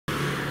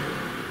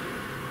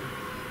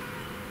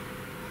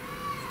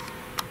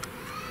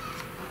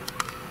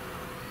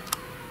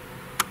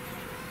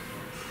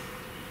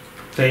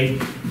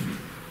Okay,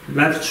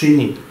 live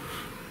streaming.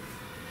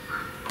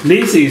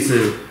 This is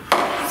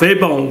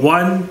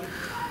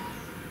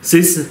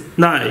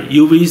FEBON169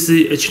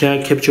 UVC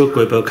HDMI capture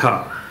grabber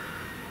card.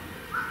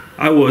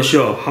 I will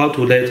show how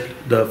to let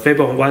the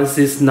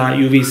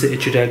FEBON169 UVC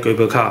HDMI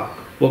grabber card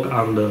work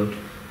on the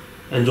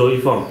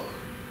Android phone.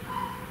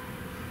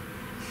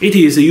 It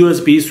is a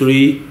USB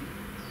 3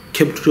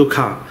 capture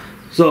card.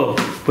 So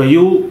when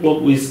you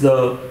work with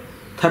the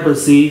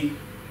Type-C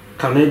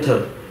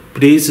connector,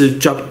 please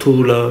drop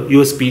to the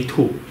USB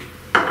 2.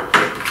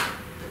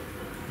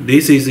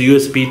 This is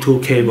USB 2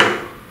 cable.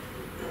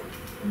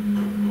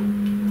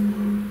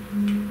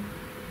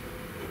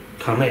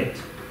 Connect.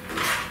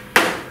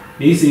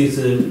 This is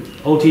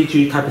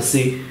OTG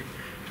Type-C.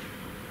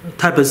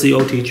 Type-C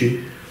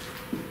OTG.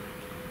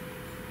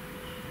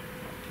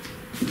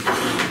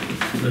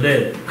 And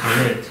then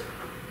connect.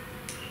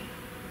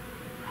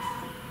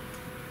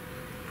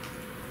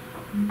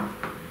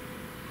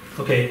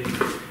 Okay.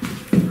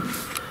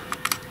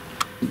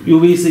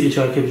 UVC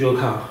HDMI capture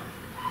card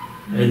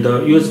and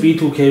the USB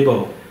 2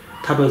 cable,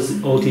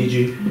 Type-C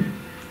OTG.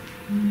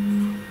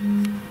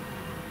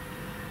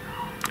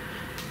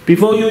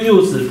 Before you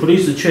use,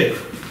 please check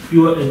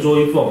your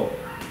Android phone.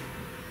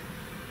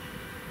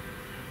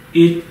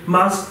 It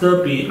must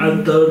be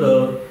under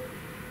the.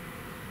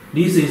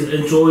 This is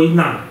Android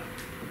 9.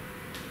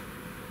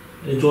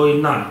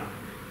 Android 9.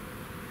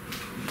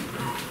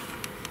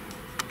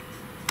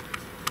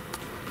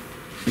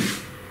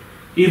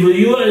 If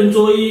your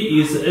Android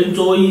is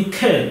Android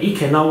 10, it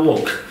cannot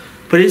work.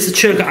 Please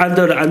check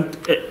under the.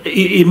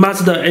 It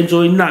must be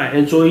Android 9,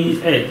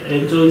 Android 8,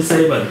 Android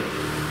 7.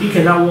 It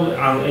cannot work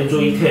on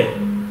Android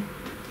 10.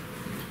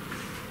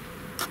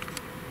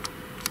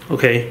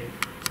 Okay.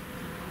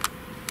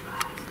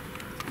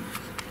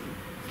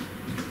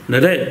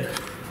 Then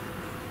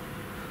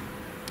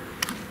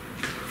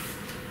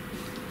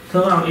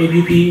turn on app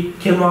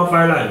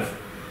camerafi live.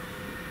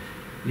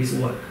 This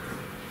one.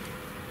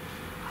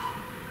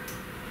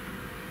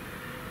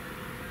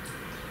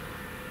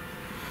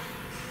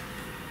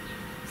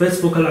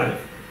 Facebook Live.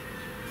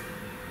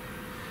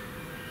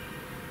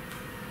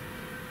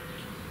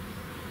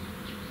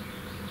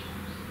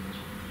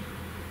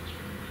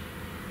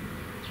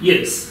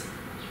 Yes.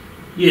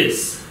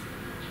 Yes.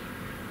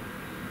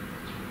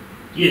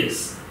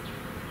 Yes.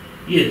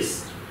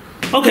 Yes.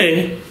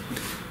 Okay.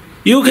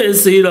 You can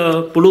see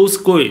the blue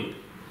screen.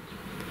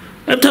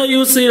 After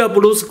you see the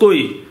blue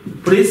screen,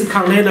 please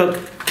connect the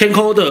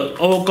camcorder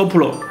or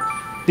GoPro.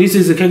 This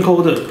is the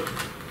camcorder.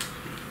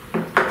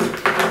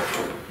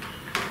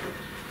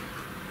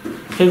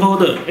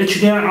 Camcorder,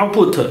 HDMI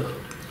output,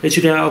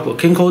 HDMI output,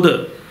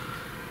 camcorder,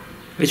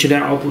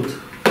 HDMI output.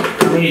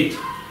 Connect.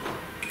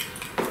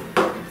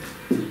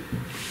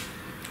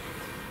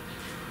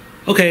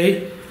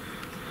 Okay.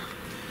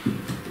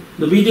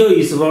 The video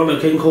is from the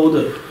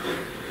camcorder.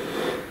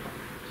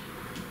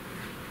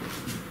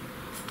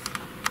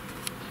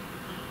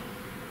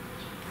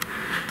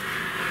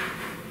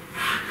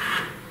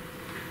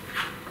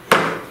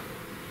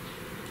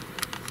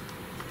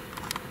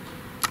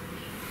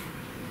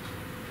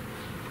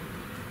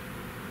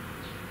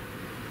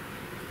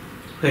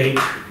 Okay.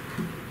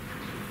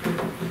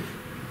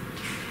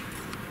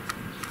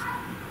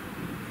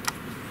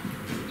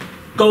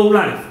 Go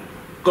live.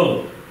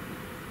 Go.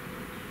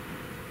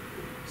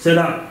 Set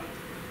up.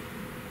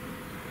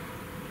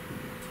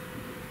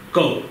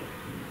 Go.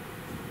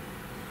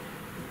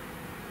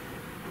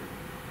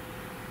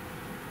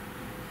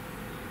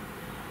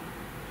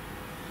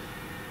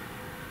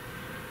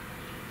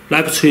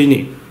 Live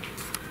training.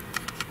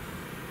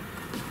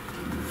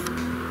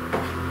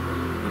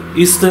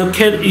 Is the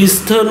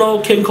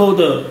external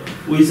camcorder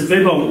with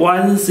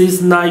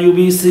FEBON169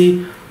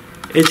 UVC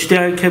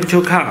HDMI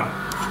capture card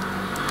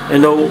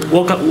and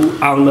work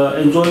on the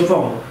Android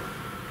phone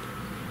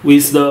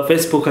with the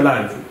Facebook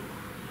Live.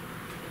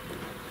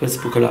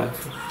 Facebook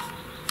Live.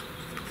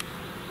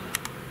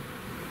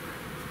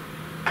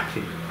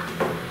 Okay.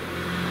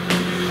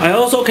 I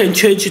also can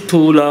change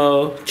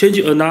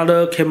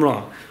another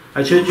camera.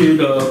 I change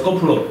the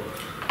GoPro.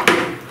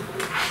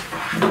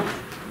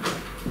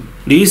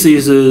 This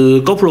is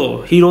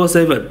GoPro Hero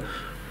 7.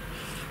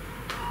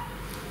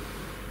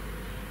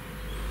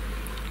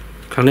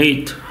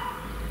 Connect.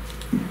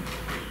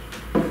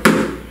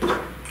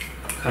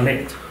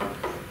 Connect.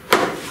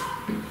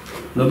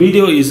 The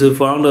video is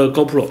from the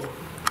GoPro.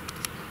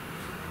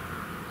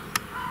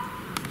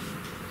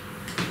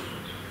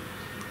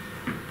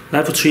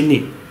 Live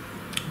training.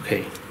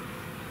 Okay.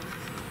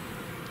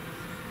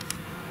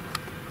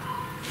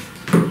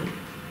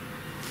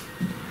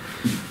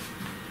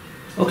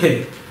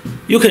 Okay.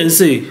 You can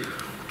see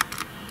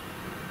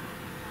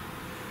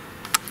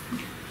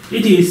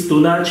it is do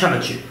not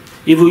charge.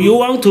 If you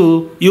want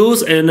to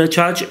use and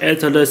charge at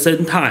the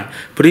same time,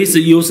 please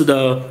use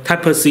the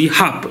Type-C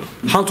hub.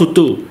 How to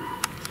do?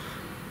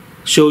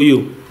 Show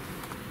you.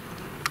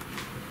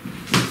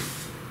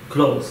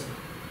 Close.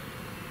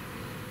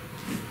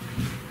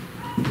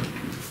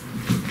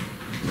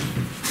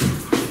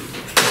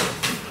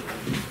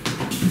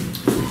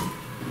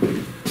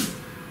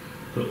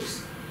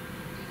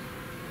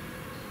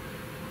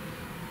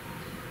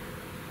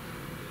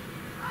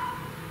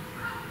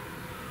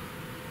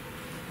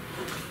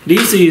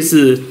 This is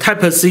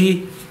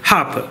Type-C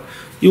hub.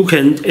 You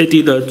can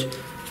edit the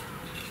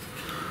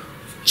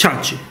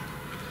charge.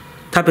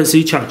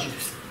 Type-C charge.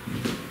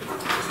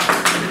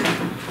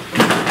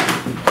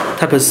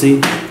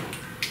 Type-C.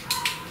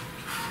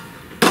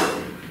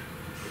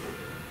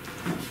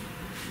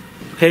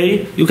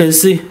 Okay, you can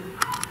see.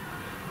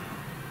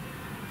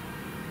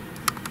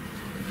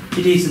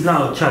 It is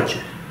now charged.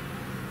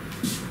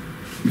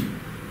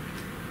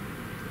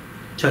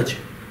 Charge.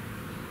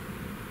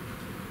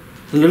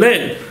 And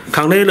then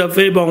connect the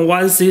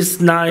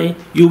FEBON169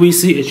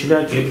 UVC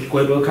HDMI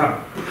cable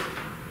card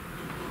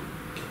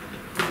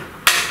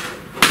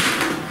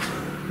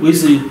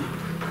with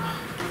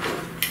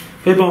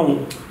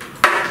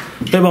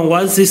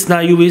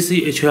FEBON169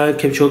 UVC HDMI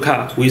capture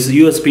card with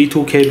USB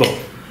 2 cable.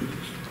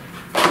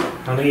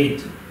 Connect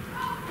it.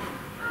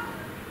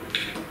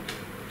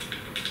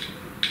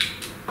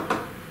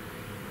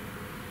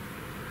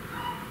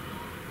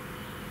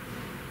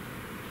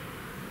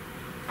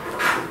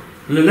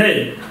 And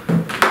then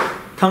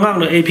turn on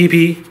the app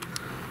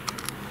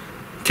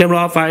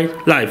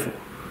camerafi live.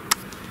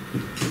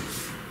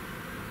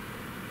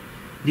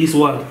 This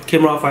one,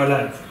 camerafi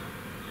live.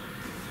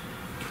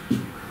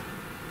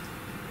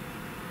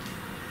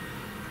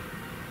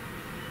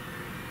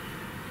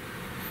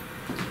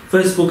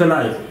 Facebook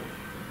live.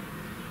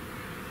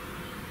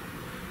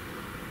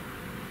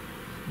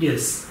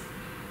 Yes.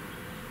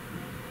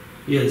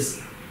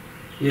 Yes.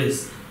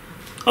 Yes.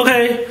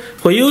 Okay,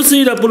 when you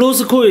see the blue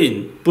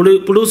screen,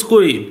 plug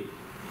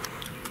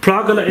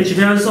the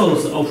HDMI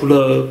source of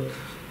the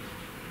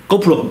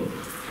GoPro.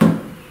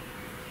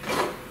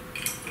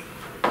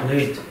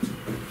 Right.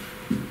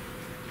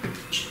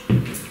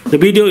 The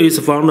video is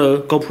from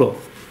the GoPro.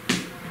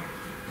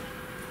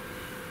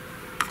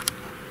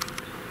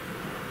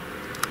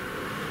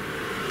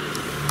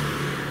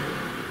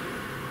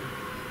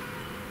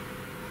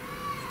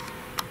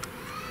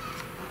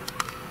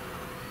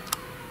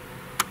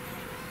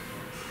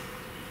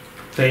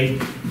 Okay,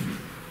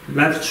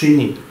 live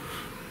streaming.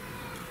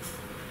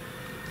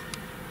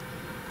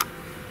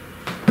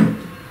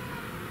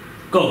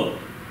 Go.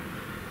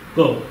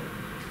 Go.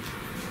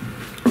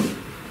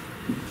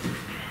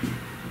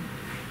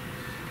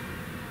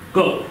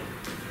 Go.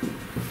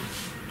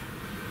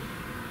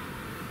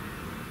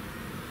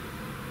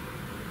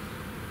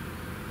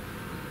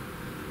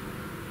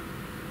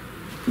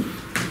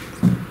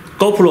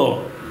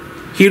 GoPro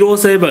Hero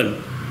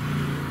 7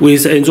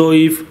 with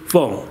Android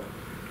phone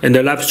and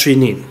the live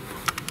streaming.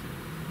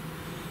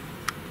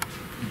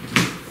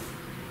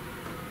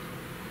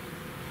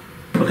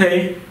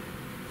 Okay,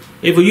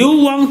 if you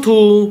want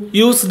to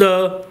use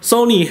the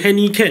Sony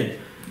handycam,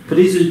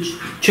 please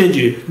change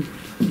it.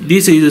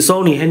 This is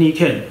Sony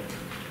handycam.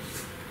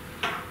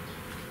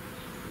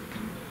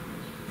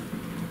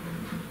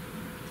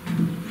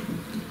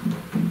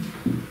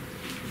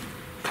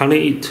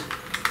 Connect it.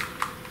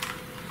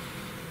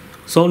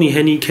 Sony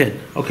handycam.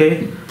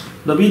 Okay,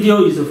 the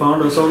video is from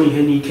the Sony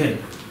handycam.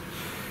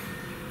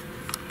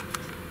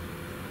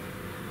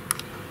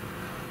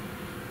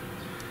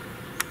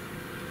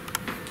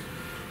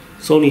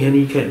 Sony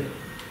handycam.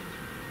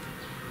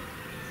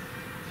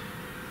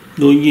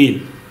 Zoom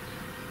in.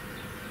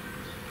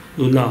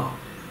 Zoom out.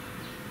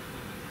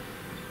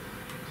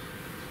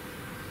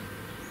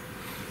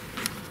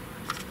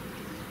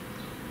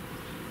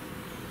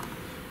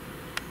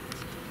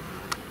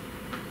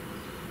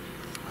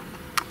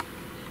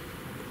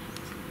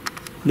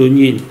 Zoom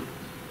in.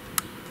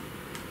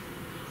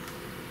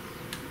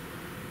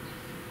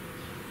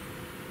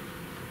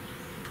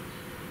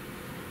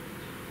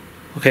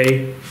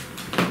 Okay.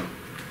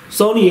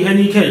 Sony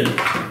handycam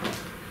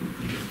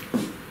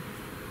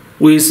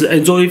with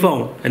Android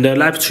phone and the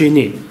live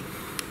streaming.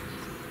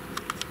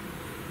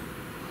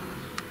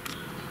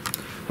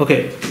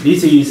 Okay,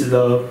 this is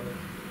the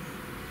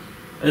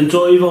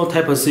Android phone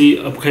Type-C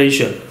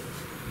application.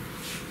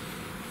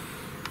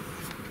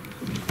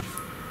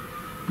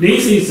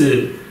 This is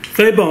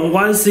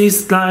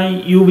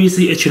FEBON169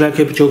 UVC HDMI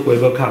capture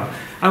cable card.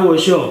 I will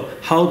show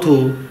how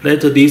to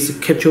let this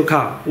capture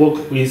card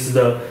work with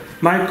the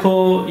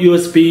micro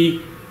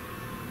USB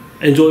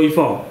Android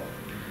phone.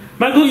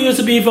 Micro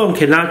USB phone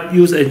cannot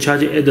use and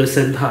charge at the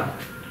same time.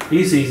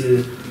 This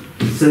is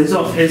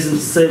Samsung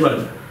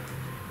S7.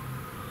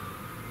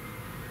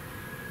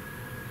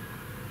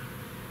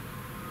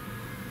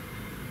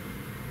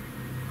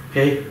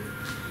 Okay.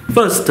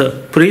 First,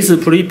 please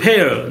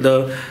prepare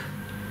the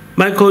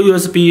micro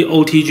USB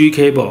OTG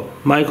cable.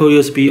 Micro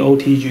USB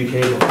OTG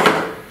cable.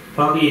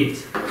 Plug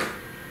it.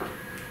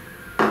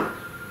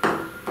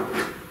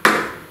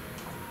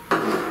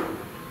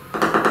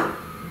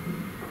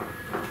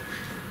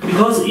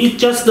 Because it's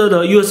just the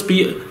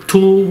USB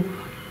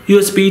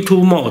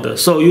 2 mode,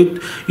 so you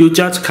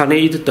just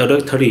connect it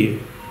directly,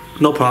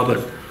 no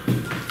problem.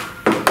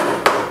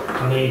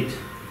 Connect.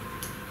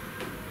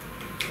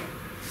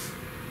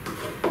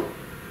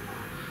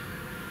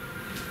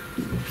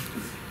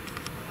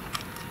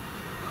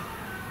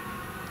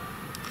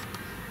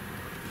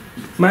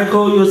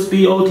 micro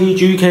USB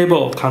OTG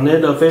cable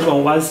connect the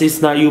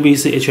FEBON169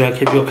 UVC HDMI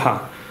cable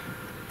card,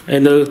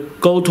 and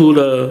go to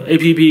the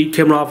app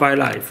camerafi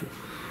live.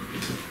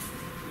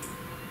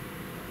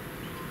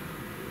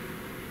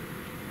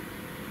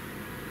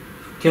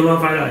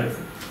 Camerafi live.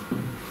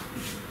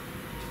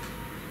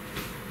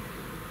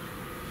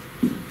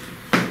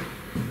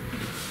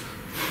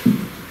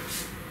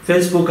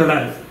 Facebook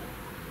live.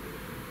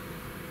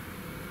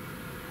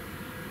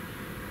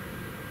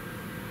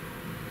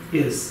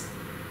 Yes.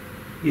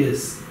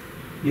 Yes.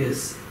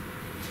 Yes.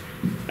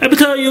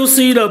 After you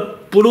see the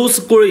blue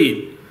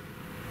screen,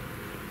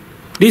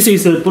 this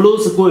is the blue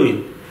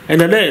screen,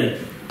 and then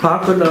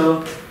plug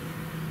the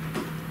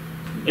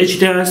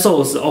HDMI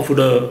source of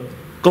the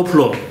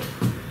GoPro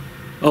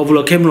of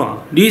the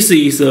camera. This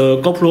is a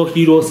GoPro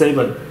Hero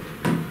 7.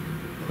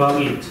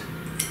 Plug it.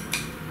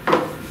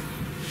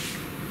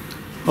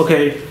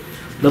 Okay,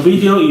 the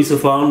video is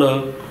from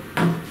the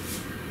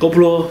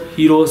GoPro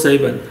Hero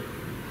 7.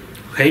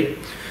 Okay,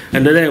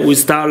 and then we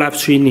start live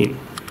streaming.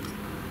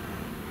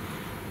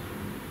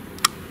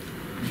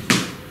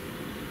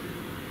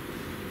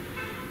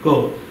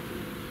 Go.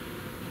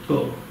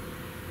 Go.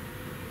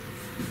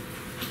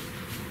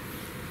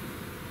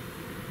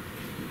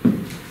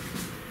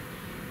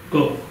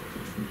 Go.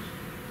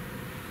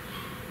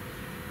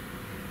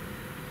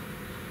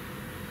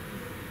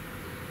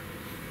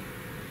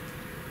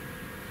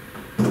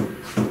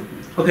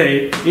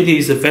 Okay, it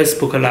is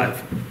Facebook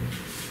Live.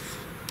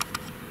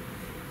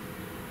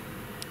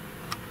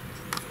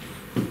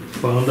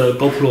 From the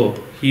GoPro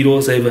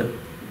Hero 7.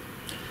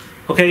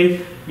 Okay,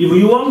 if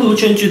you want to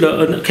change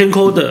the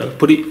camcorder,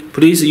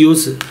 please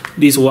use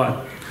this one.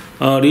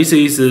 This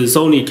is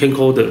Sony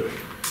camcorder.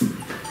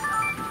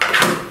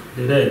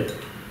 And then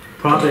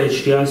plug the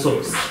HDMI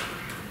source.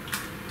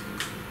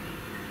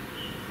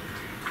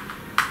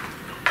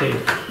 Okay,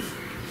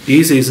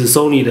 this is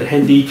Sony the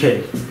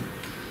handycam.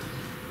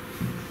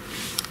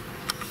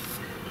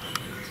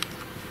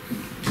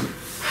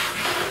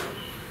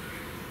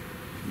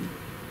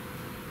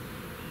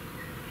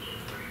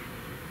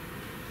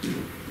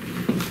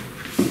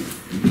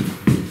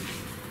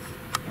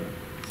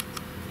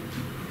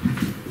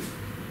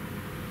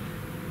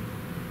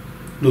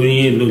 Load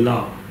in, load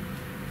out.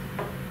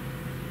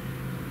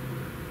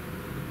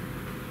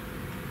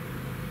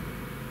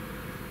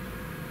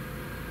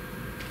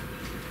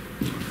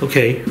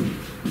 Okay.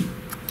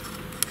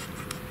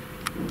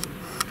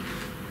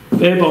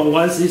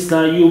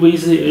 FEBON169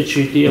 UVC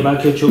HDMI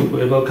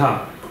cable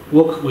card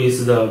work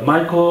with the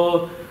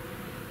micro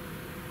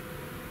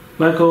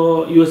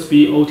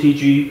USB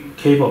OTG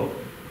cable.